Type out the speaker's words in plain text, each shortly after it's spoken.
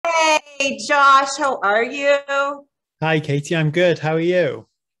Hey Josh, how are you? Hi, Katie. I'm good. How are you?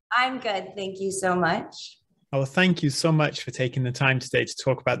 I'm good. Thank you so much. Oh, well, thank you so much for taking the time today to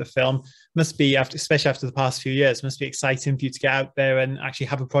talk about the film. Must be after, especially after the past few years, must be exciting for you to get out there and actually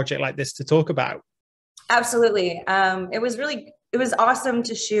have a project like this to talk about. Absolutely. It was awesome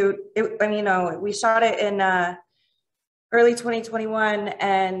to shoot. We shot it in early 2021,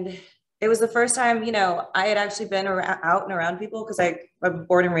 and it was the first time, I had actually been out and around people because I'm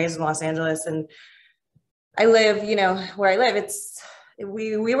born and raised in Los Angeles, and I live, where I live.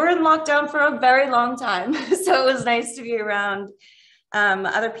 We were in lockdown for a very long time, so it was nice to be around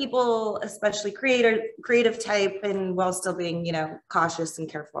other people, especially creative type, and while still being, cautious and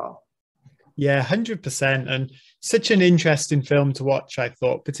careful. Yeah, 100%. And such an interesting film to watch, I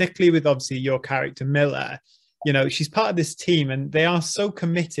thought, particularly with obviously your character, Miller. She's part of this team and they are so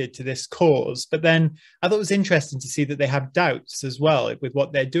committed to this cause. But then I thought it was interesting to see that they have doubts as well with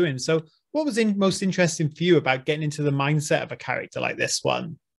what they're doing. So, what was most interesting for you about getting into the mindset of a character like this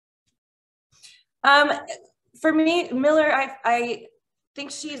one? Um, for me, Miller, I think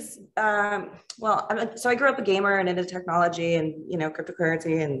she's so I grew up a gamer and into technology and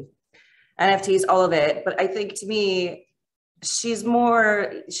cryptocurrency and NFTs, all of it. But I think to me, she's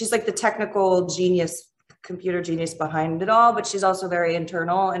like the technical genius, computer genius behind it all, but she's also very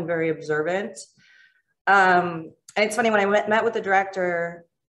internal and very observant. And it's funny when I met with the director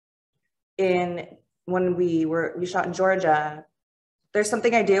in when we shot in Georgia. There's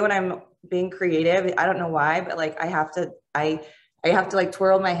something I do when I'm being creative. I don't know why, but like I have to like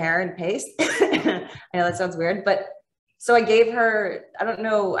twirl my hair and paste. I know that sounds weird, but so I gave her, I don't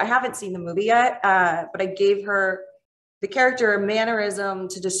know, I haven't seen the movie yet, but I gave her the character a mannerism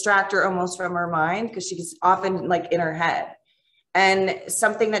to distract her almost from her mind because she's often like in her head. And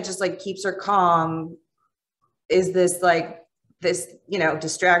something that just like keeps her calm is this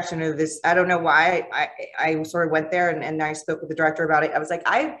distraction or this. I don't know why I sort of went there, and I spoke with the director about it. I was like,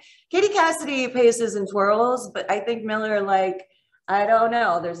 Katie Cassidy paces and twirls, but I think Miller, like, I don't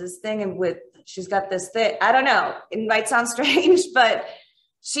know, there's this thing and with she's got this thing, I don't know, it might sound strange, but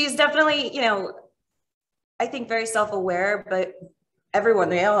she's definitely, I think very self-aware, but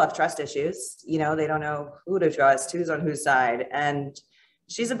they all have trust issues. They don't know who to trust, who's on whose side, and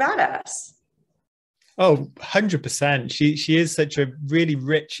she's a badass. Oh, 100%. She is such a really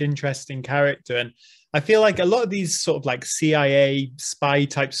rich, interesting character. And I feel like a lot of these sort of like CIA spy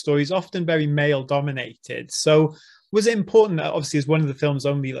type stories often very male dominated. So was it important that obviously as one of the film's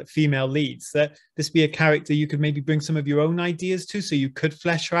only like female leads that this be a character you could maybe bring some of your own ideas to so you could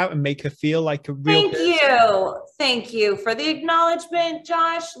flesh her out and make her feel like a real Thank person? you. Thank you for the acknowledgement,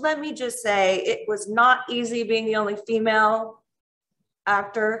 Josh. Let me just say it was not easy being the only female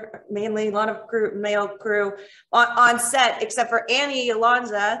actor, mainly a lot of male crew on set, except for Annie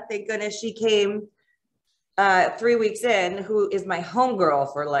Alonza. Thank goodness she came 3 weeks in, who is my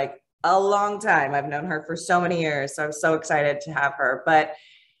homegirl for like a long time. I've known her for so many years. So I'm so excited to have her. But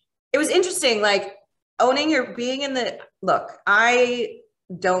it was interesting, like owning your being in the look. I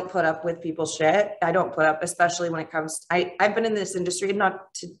don't put up with people's shit. I don't put up, especially when it comes. I've been in this industry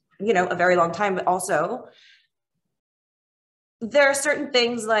not to a very long time, but also there are certain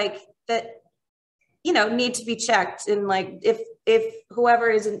things like that need to be checked, and like if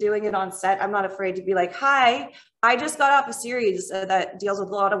whoever isn't doing it on set, I'm not afraid to be like, hi, I just got off a series that deals with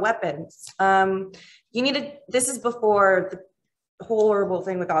a lot of weapons. You need to, this is before the horrible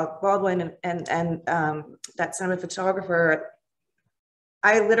thing with Baldwin and that cinematographer.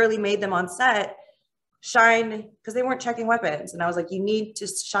 I literally made them on set shine because they weren't checking weapons, and I was like, you need to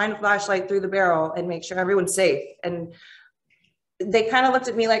shine a flashlight through the barrel and make sure everyone's safe. And they kind of looked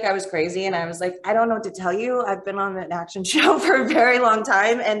at me like I was crazy, and I was like, I don't know what to tell you. I've been on an action show for a very long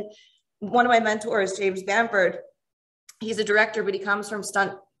time, and one of my mentors, James Bamford, he's a director, but he comes from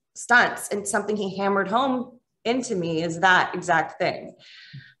stunts, and something he hammered home into me is that exact thing.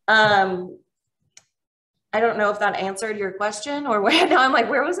 I don't know if that answered your question or where. Now I'm like,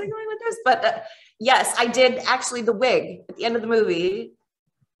 where was I going with this? But yes, I did actually. The wig at the end of the movie,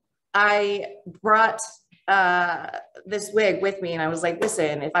 I brought this wig with me, and I was like,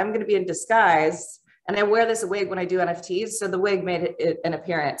 listen, if I'm going to be in disguise, and I wear this wig when I do NFTs, so the wig made an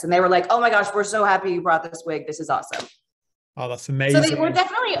appearance, and they were like, oh my gosh, we're so happy you brought this wig, this is awesome. Oh, that's So they were amazing.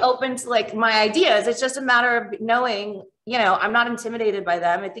 definitely open to like my ideas. It's just a matter of knowing, I'm not intimidated by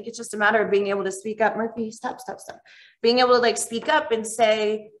them. I think it's just a matter of being able to speak up. Murphy, stop, stop, stop. Being able to like speak up and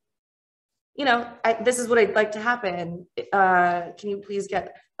say, this is what I'd like to happen. Can you please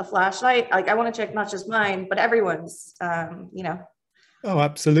get a flashlight? Like, I want to check not just mine, but everyone's, Oh,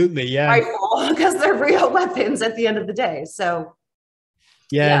 absolutely. Yeah. rifle because they're real weapons at the end of the day. So,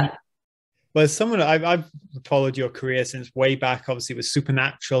 Yeah. yeah. Well, as someone, I've followed your career since way back, obviously with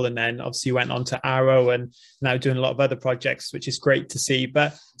Supernatural, and then obviously you went on to Arrow and now doing a lot of other projects, which is great to see.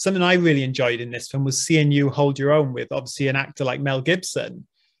 But something I really enjoyed in this film was seeing you hold your own with obviously an actor like Mel Gibson.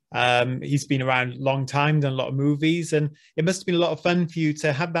 He's been around a long time, done a lot of movies, and it must have been a lot of fun for you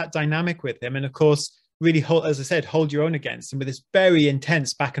to have that dynamic with him. And of course, really, as I said, hold your own against him with this very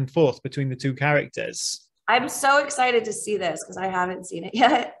intense back and forth between the two characters. I'm so excited to see this because I haven't seen it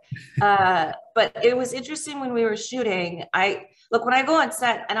yet. But it was interesting when we were shooting. When I go on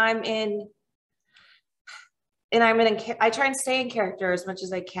set and I try and stay in character as much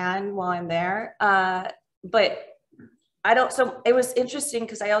as I can while I'm there. But I don't, so it was interesting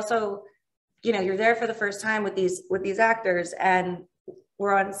because I also, you're there for the first time with these actors, and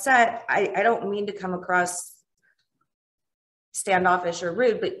we're on set. I don't mean to come across standoffish or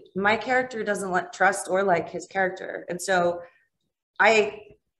rude, but my character doesn't trust or like his character. And so I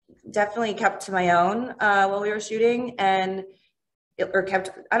definitely kept to my own while we were shooting, I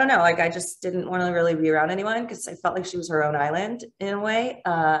don't know, like I just didn't want to really be around anyone because I felt like she was her own island in a way.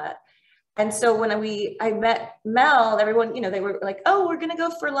 And so when I met Mel, everyone, they were like, oh, we're going to go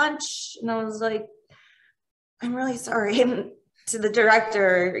for lunch. And I was like, I'm really sorry. And to the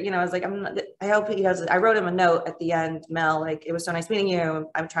director, I was like, I hope he does it. I wrote him a note at the end, Mel, like, it was so nice meeting you.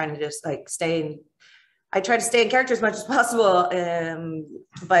 I'm trying to just like I try to stay in character as much as possible.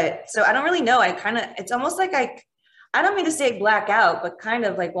 But so I don't really know. It's almost like I don't mean to say black out, but kind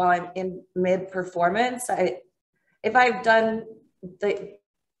of like while I'm in mid performance, if I've done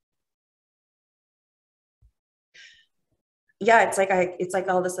it's like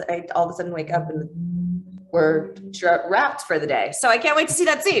all of a sudden wake up and we're wrapped for the day. So I can't wait to see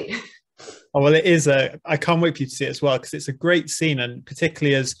that scene. Oh, well, I can't wait for you to see it as well, because it's a great scene. And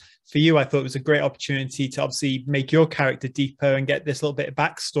particularly as for you, I thought it was a great opportunity to obviously make your character deeper and get this little bit of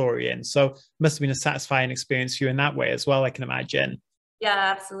backstory in. So it must have been a satisfying experience for you in that way as well, I can imagine. Yeah,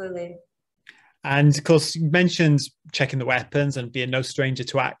 absolutely. And of course, you mentioned checking the weapons and being no stranger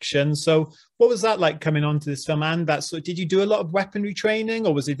to action. So what was that like coming onto this film? And did you do a lot of weaponry training,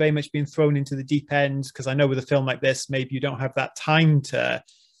 or was it very much being thrown into the deep end? Because I know with a film like this, maybe you don't have that time to,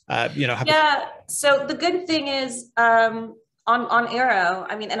 So the good thing is on Arrow,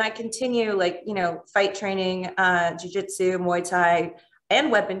 and I continue fight training, jiu-jitsu, Muay Thai,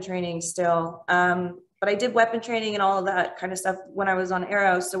 and weapon training still. But I did weapon training and all of that kind of stuff when I was on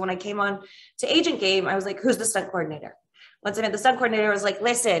Arrow. So when I came on to Agent Game, I was like, who's the stunt coordinator? Once I met the stunt coordinator, I was like,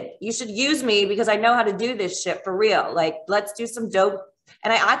 listen, you should use me because I know how to do this shit for real. Like, let's do some dope.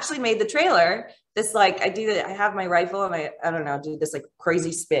 And I actually made the trailer. I have my rifle and do this like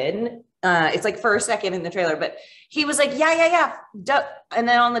crazy spin. It's like for a second in the trailer, but he was like, yeah. Dope. And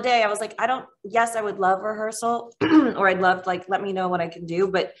then on the day I was like, I would love rehearsal or I'd love let me know what I can do,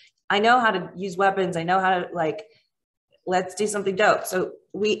 but I know how to use weapons. I know how to let's do something dope. So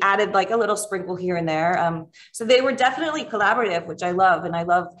we added a little sprinkle here and there. So they were definitely collaborative, which I love. And I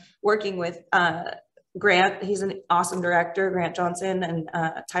love working with Grant. He's an awesome director, Grant Johnson, and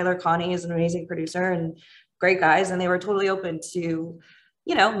Tyler Connie is an amazing producer and great guys. And they were totally open to,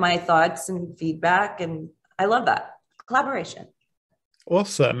 my thoughts and feedback. And I love that collaboration.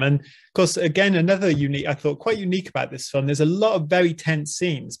 Awesome. And of course, again, I thought quite unique about this film, there's a lot of very tense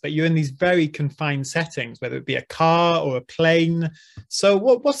scenes, but you're in these very confined settings, whether it be a car or a plane. So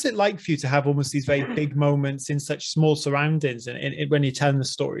what's it like for you to have almost these very big moments in such small surroundings when you're telling the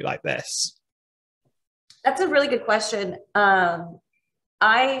story like this? That's a really good question.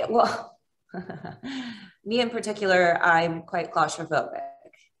 Me in particular, I'm quite claustrophobic.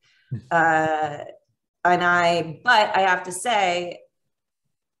 But I have to say,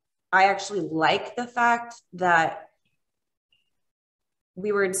 I actually like the fact that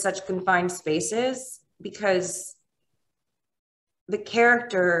we were in such confined spaces because the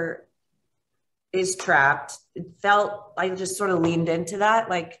character is trapped. I just sort of leaned into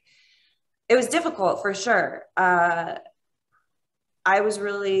that. It was difficult for sure. I was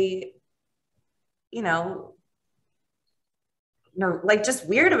really, just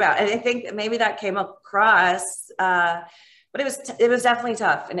weird about it. I think that maybe that came across, but it was definitely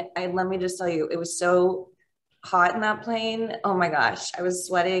tough. And let me just tell you, it was so hot in that plane. Oh my gosh, I was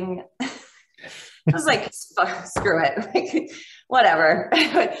sweating. I was like, screw it, whatever.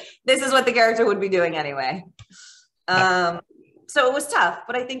 This is what the character would be doing anyway. So it was tough,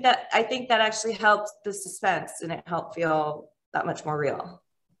 but I think that actually helped the suspense and it helped feel that much more real.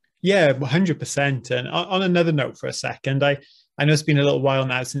 Yeah, 100%. And on another note for a second, I I know it's been a little while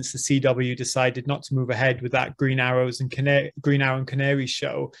now since the CW decided not to move ahead with that Green Arrow and Canaries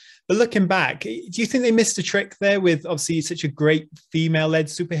show. But looking back, do you think they missed a trick there with obviously such a great female-led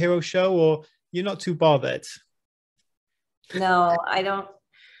superhero show, or you're not too bothered? No, I don't.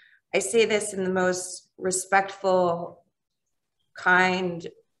 I say this in the most respectful, kind,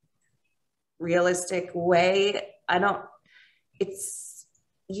 realistic way. I don't, it's,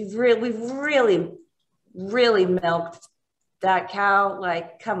 we've really milked that cow.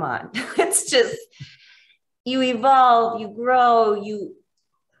 Like, come on. It's just, you evolve, you grow,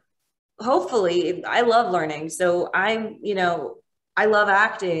 hopefully, I love learning. So I love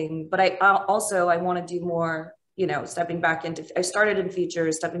acting, but I want to do more, stepping back into, I started in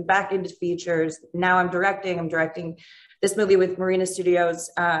features, stepping back into features. Now I'm directing this movie with Marina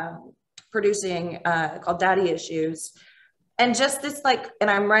Studios, producing, called Daddy Issues. And just this, and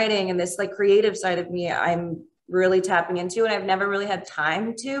I'm writing, and this creative side of me, I'm really tapping into, and I've never really had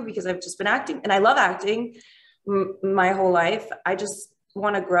time to, because I've just been acting, and I love acting my whole life. I just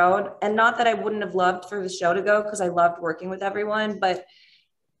want to grow, and not that I wouldn't have loved for the show to go, because I loved working with everyone, but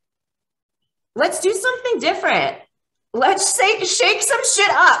let's do something different. Let's shake some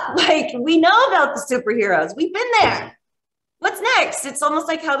shit up. We know about the superheroes. We've been there. What's next? It's almost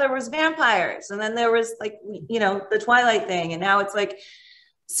like how there was vampires, and then there was the Twilight thing, and now it's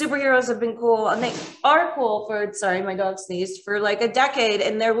superheroes have been cool, and they are cool for, sorry, my dog sneezed, for a decade,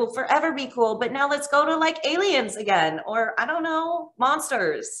 and there will forever be cool. But now let's go to aliens again, or I don't know,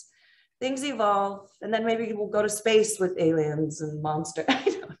 monsters. Things evolve, and then maybe we'll go to space with aliens and monsters.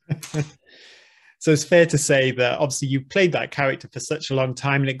 So it's fair to say that obviously you played that character for such a long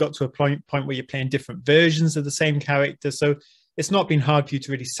time, and it got to a point where you're playing different versions of the same character. So it's not been hard for you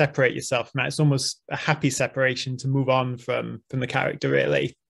to really separate yourself from that. It's almost a happy separation to move on from the character,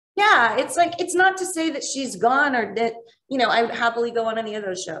 really. Yeah, it's not to say that she's gone, or that, I would happily go on any of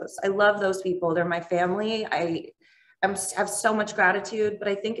those shows. I love those people. They're my family. I have so much gratitude, but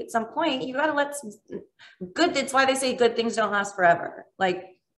I think at some point you got to let it's why they say good things don't last forever.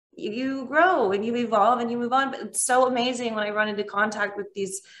 You grow and you evolve and you move on. But it's so amazing when I run into contact with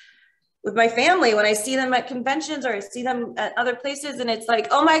my family, when I see them at conventions or I see them at other places, and it's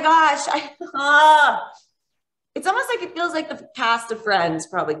oh my gosh, it's almost it feels like the cast of Friends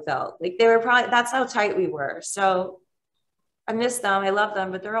probably felt. They were that's how tight we were. So I miss them. I love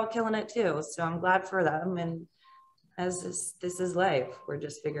them, but they're all killing it too. So I'm glad for them. And as this is life, we're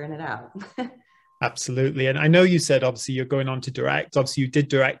just figuring it out. Absolutely. And I know you said, obviously, you're going on to direct. Obviously, you did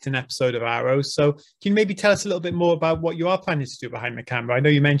direct an episode of Arrow. So can you maybe tell us a little bit more about what you are planning to do behind the camera? I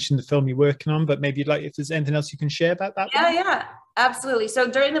know you mentioned the film you're working on, but maybe if there's anything else you can share about that. Yeah, absolutely. So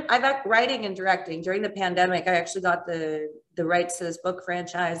I've been writing and directing during the pandemic. I actually got the rights to this book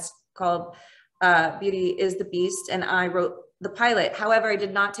franchise called Beauty is the Beast. And I wrote the pilot. However, I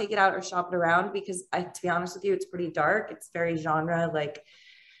did not take it out or shop it around, because to be honest with you, it's pretty dark. It's very genre,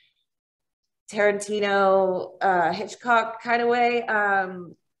 Tarantino, Hitchcock kind of way.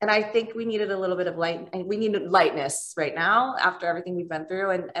 And I think we needed a little bit of light, and we needed lightness right now after everything we've been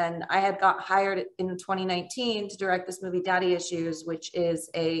through. And I had got hired in 2019 to direct this movie, Daddy Issues, which is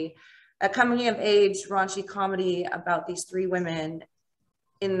a coming of age raunchy comedy about these three women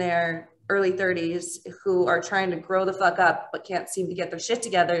in their early 30s who are trying to grow the fuck up, but can't seem to get their shit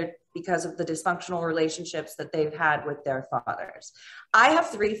together because of the dysfunctional relationships that they've had with their fathers. I have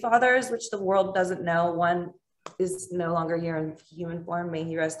three fathers, which the world doesn't know. One is no longer here in human form, may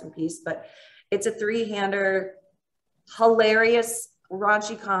he rest in peace, but it's a three-hander, hilarious,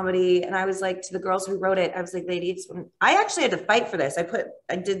 raunchy comedy. And I was to the girls who wrote it, I was ladies, I actually had to fight for this. I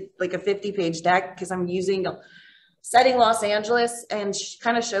did a 50-page deck, because I'm setting Los Angeles and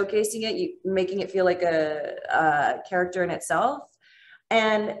kind of showcasing it, making it feel like a character in itself.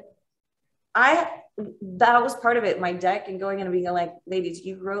 And that was part of it, my deck, and going in and being ladies,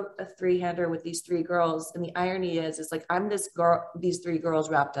 you wrote a three-hander with these three girls. And the irony is I'm these three girls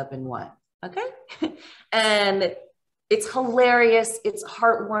wrapped up in one. Okay. And it's hilarious. It's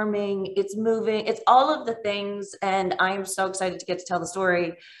heartwarming. It's moving. It's all of the things. And I am so excited to get to tell the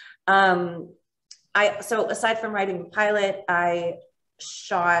story. So aside from writing the pilot, I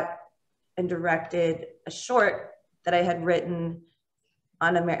shot and directed a short that I had written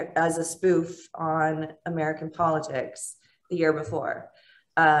as a spoof on American politics the year before.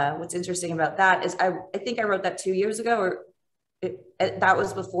 What's interesting about that is I think I wrote that 2 years ago, or that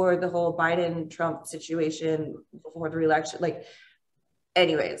was before the whole Biden-Trump situation, before the re-election.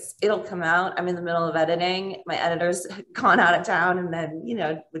 Anyways, it'll come out. I'm in the middle of editing. My editor's gone out of town, and then,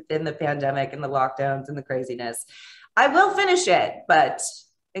 within the pandemic and the lockdowns and the craziness, I will finish it, but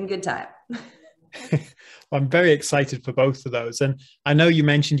in good time. I'm very excited for both of those. And I know you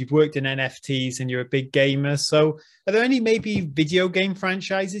mentioned you've worked in NFTs and you're a big gamer. So are there any maybe video game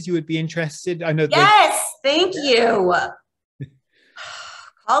franchises you would be interested? I know Yes, thank you.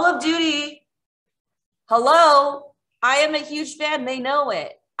 Call of Duty. Hello. I am a huge fan. They know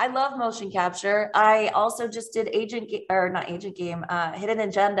it. I love motion capture. I also just did Hidden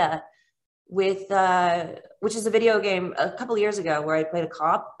Agenda with which is a video game a couple of years ago where I played a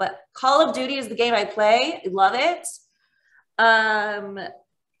cop, but Call of Duty is the game I play. I love it. I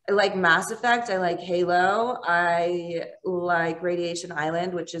like Mass Effect. I like Halo. I like Radiation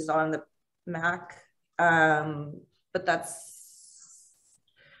Island, which is on the Mac. But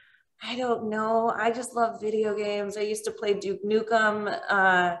I don't know. I just love video games. I used to play Duke Nukem,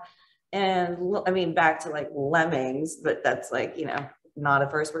 and I mean, back to like Lemmings, but that's like, you know, not a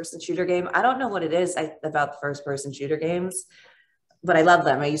first-person shooter game. I don't know what it is about the first-person shooter games, but I love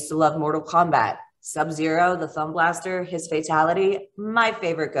them. I used to love Mortal Kombat, Sub-Zero, the Thumb Blaster, his fatality, my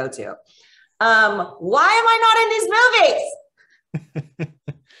favorite go-to. Why am I not in these movies?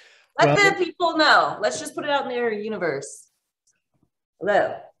 Let the people know. Let's just put it out in their universe.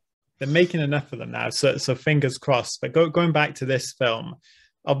 Hello. They're making enough of them now, so fingers crossed. But going back to this film,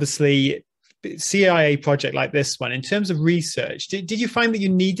 obviously, CIA project like this one, in terms of research, did you find that you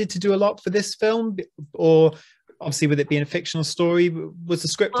needed to do a lot for this film, or obviously with it being a fictional story, was the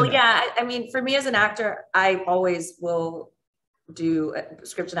script? Well, yeah, I mean, for me as an actor, I always will do a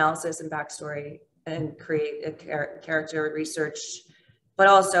script analysis and backstory and create a character research, but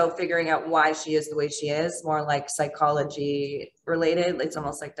also figuring out why she is the way she is, more like psychology related. It's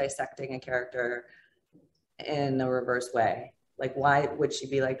almost like dissecting a character in a reverse way. Like, why would she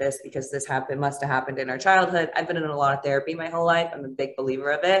be like this? Because this must have happened in her childhood. I've been in a lot of therapy my whole life. I'm a big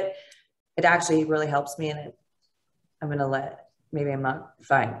believer of it. It actually really helps me, and I'm gonna maybe I'm not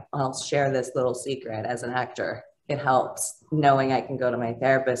fine. I'll share this little secret as an actor. It helps knowing I can go to my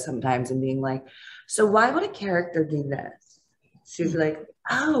therapist sometimes and being like, so why would a character do this? She's like,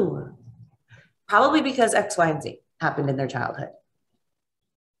 oh, probably because X, Y, and Z happened in their childhood.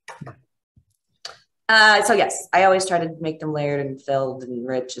 So yes, I always try to make them layered and filled and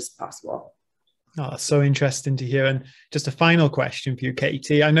rich as possible. Oh, that's so interesting to hear. And just a final question for you,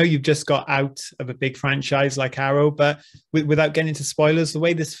 Katie. I know you've just got out of a big franchise like Arrow, but without getting into spoilers, the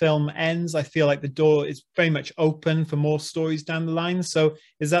way this film ends, I feel like the door is very much open for more stories down the line. So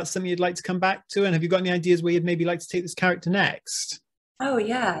is that something you'd like to come back to? And have you got any ideas where you'd maybe like to take this character next? Oh,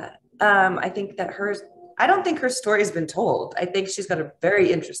 yeah. I think that I don't think her story has been told. I think she's got a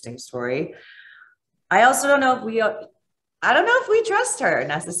very interesting story. I also don't know if we trust her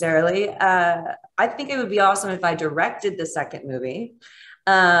necessarily. I think it would be awesome if I directed the second movie.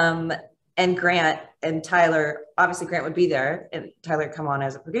 And Grant and Tyler, obviously Grant would be there and Tyler come on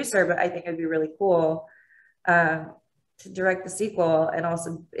as a producer, but I think it'd be really cool to direct the sequel. And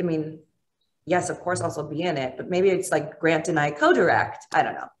also, I mean, yes, of course, also be in it, but maybe it's like Grant and I co-direct. I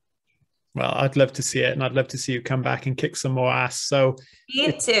don't know. Well, I'd love to see it, and I'd love to see you come back and kick some more ass. So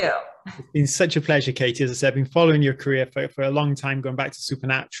me too. It's been such a pleasure, Katie. As I said, I've been following your career for a long time, going back to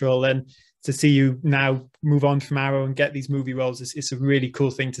Supernatural, and to see you now move on from Arrow and get these movie roles, it's a really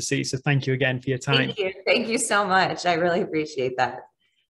cool thing to see. So thank you again for your time. Thank you. Thank you so much. I really appreciate that.